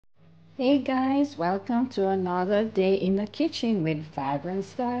Hey guys, welcome to another day in the kitchen with Vibrant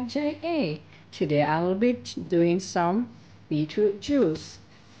Star JA. Today I will be doing some beetroot juice,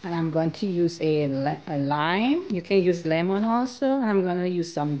 and I'm going to use a lime. You can use lemon also. I'm going to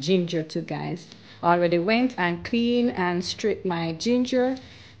use some ginger too, guys. Already went and clean and stripped my ginger.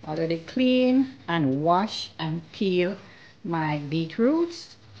 Already clean and wash and peel my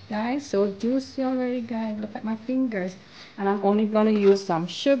beetroots, guys. So juicy already, guys. Look at my fingers. And I'm only going to use some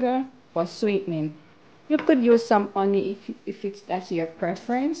sugar for sweetening. You could use some honey if that's your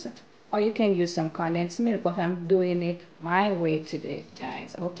preference, or you can use some condensed milk, but I'm doing it my way today,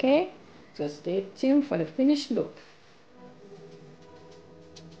 guys. Okay, so stay tuned for the finished look.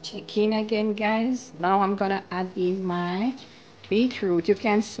 Check in again, guys. Now I'm gonna add in my beetroot. You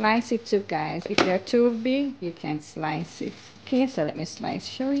can slice it too, guys. If they're too big, you can slice it. Okay, so let me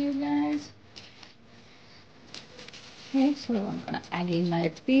show you guys. Okay, so I'm gonna add in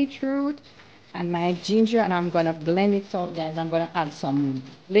my beetroot and my ginger, and I'm gonna blend it out, guys. I'm gonna add some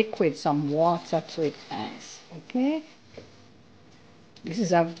liquid, some water to it, guys. Okay, this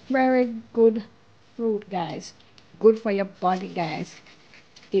is a very good fruit, guys. Good for your body, guys.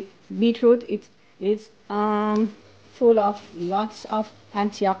 Beetroot, it is full of lots of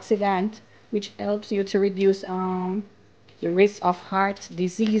antioxidant, which helps you to reduce the risk of heart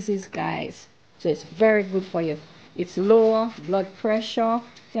diseases, guys. So it's very good for you. It's lower blood pressure,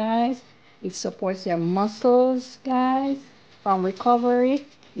 guys. It supports your muscles, guys, from recovery.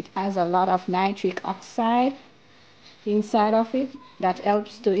 It has a lot of nitric oxide inside of it that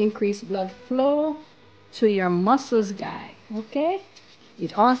helps to increase blood flow to your muscles, guys. Okay,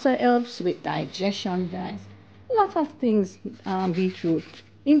 it also helps with digestion, guys. Lots of things. Beetroot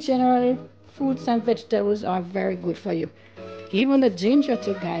in general, fruits and vegetables are very good for you. Even the ginger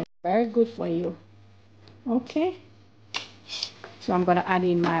too, guys, very good for you. Okay, so I'm gonna add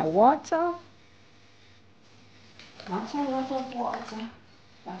in my water. Not a lot of water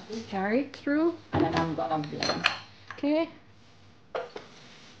that we carry through, and then I'm gonna blend. Okay.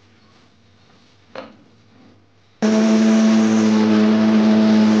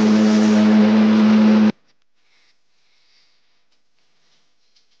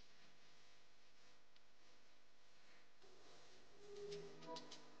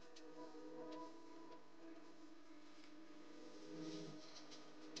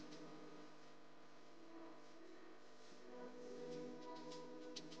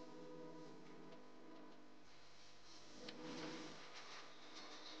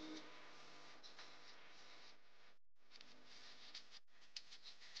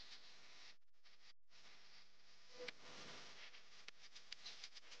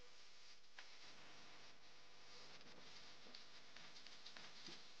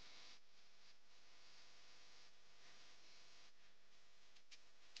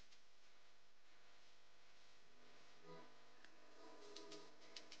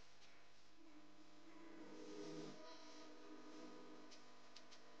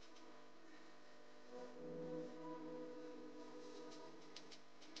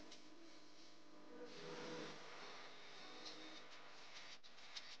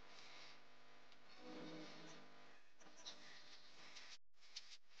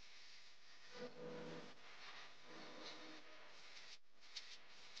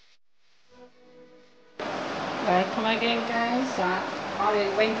 Welcome again, guys. I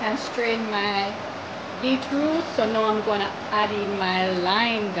already went and strained my beetroot, so now I'm gonna add in my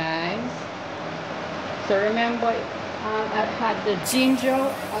lime, guys. So remember, I had the ginger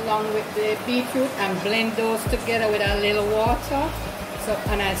along with the beetroot and blend those together with a little water. So,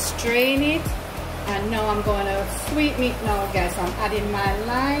 and I strain it, and now I'm gonna sweeten it now, guys. So I'm adding my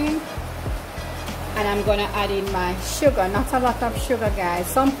lime, and I'm gonna add in my sugar. Not a lot of sugar, guys.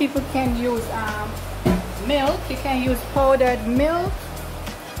 Some people can use milk. You can use powdered milk,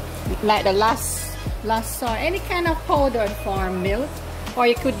 like the last any kind of powdered form milk, or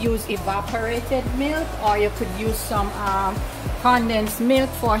you could use evaporated milk, or you could use some condensed milk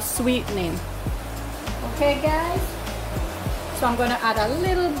for sweetening. Okay, guys, so I'm gonna add a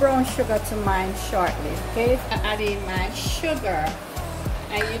little brown sugar to mine shortly. Okay, I add in my sugar,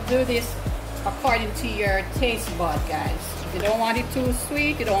 and you do this according to your taste bud, guys. If you don't want it too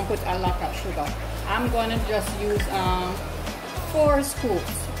sweet, you don't put a lot of sugar. I'm gonna just use 4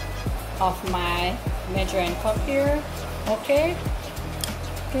 scoops of my measuring cup here. Okay,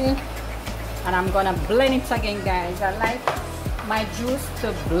 and I'm gonna blend it again, guys. I like my juice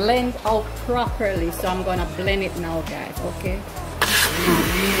to blend out properly, so I'm gonna blend it now, guys. Okay,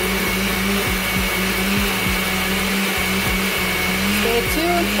 stay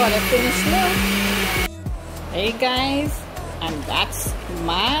tuned for the finished look. Hey guys, and that's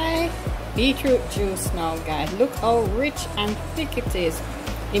my beetroot juice now, guys. Look how rich and thick it is.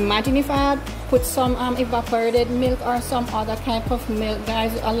 Imagine if I had put some evaporated milk or some other type of milk,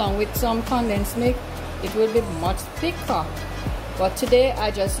 guys, along with some condensed milk. It will be much thicker. But today I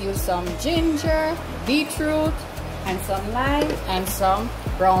just used some ginger, beetroot, and some lime and some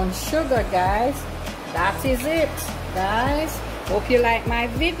brown sugar, guys. That is it, guys. Hope you like my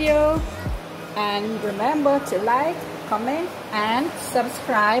video, and remember to like, comment, and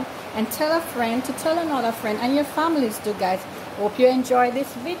subscribe, and tell a friend to tell another friend, and your families too, guys. Hope you enjoyed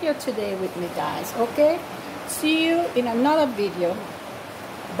this video today with me, guys. Okay, see you in another video.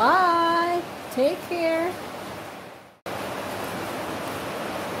 Bye. Take care.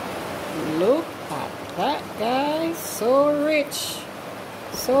 Look at that, guys. So rich,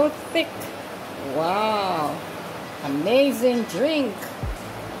 so thick. Wow, amazing drink,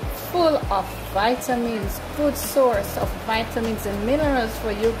 full of vitamins, good source of vitamins and minerals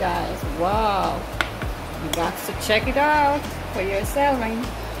for you guys. Wow, you got to check it out for yourself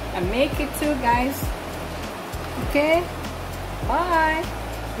and make it too, guys. Okay, bye.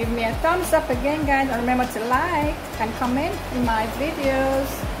 Give me a thumbs up again, guys, and remember to like and comment in my videos.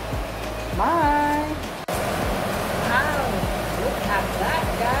 Bye. Wow, look at that,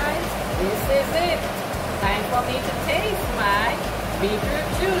 guys. This is it. Time for me to taste my beetroot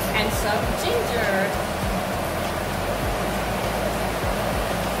juice and some ginger.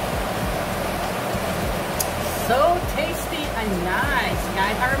 So tasty and nice,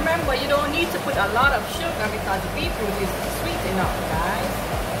 guys. And remember, you don't need to put a lot of sugar because beetroot is sweet enough, guys.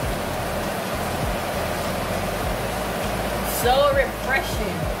 So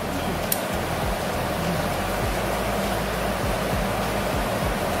refreshing.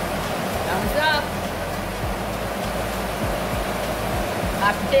 Thumbs up. I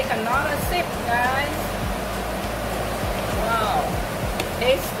have to take another sip, guys. Wow,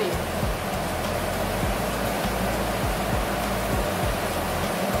 tasty.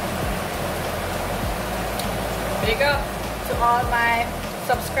 Big up to all my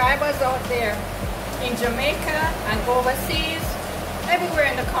subscribers out there in Jamaica and overseas, everywhere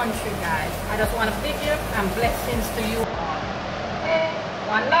in the country, guys. I just want to big you up and blessings to you all. Hey,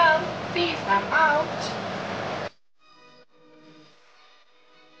 one love, peace, I'm out.